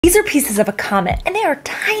These are pieces of a comet, and they are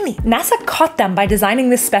tiny. NASA caught them by designing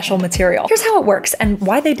this special material. Here's how it works and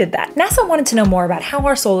why they did that. NASA wanted to know more about how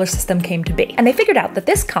our solar system came to be, and they figured out that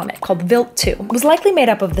this comet, called Wild 2, was likely made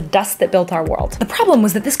up of the dust that built our world. The problem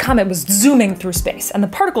was that this comet was zooming through space, and the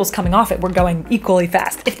particles coming off it were going equally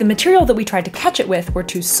fast. If the material that we tried to catch it with were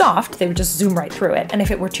too soft, they would just zoom right through it, and if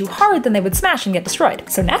it were too hard, then they would smash and get destroyed.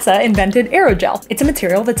 So NASA invented aerogel. It's a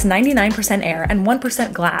material that's 99% air and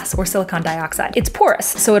 1% glass, or silicon dioxide. It's porous,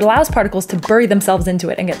 so it allows particles to bury themselves into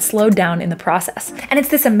it and get slowed down in the process. And it's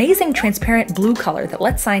this amazing transparent blue color that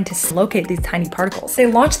lets scientists locate these tiny particles. They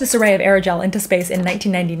launched this array of aerogel into space in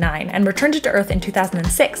 1999 and returned it to Earth in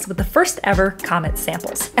 2006 with the first ever Comet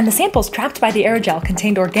samples. And the samples trapped by the aerogel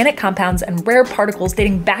contained organic compounds and rare particles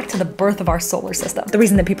dating back to the birth of our solar system. The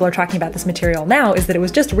reason that people are talking about this material now is that it was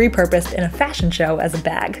just repurposed in a fashion show as a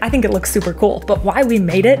bag. I think it looks super cool, but why we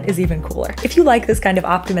made it is even cooler. If you like this kind of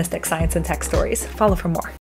optimistic science and tech stories, follow for more.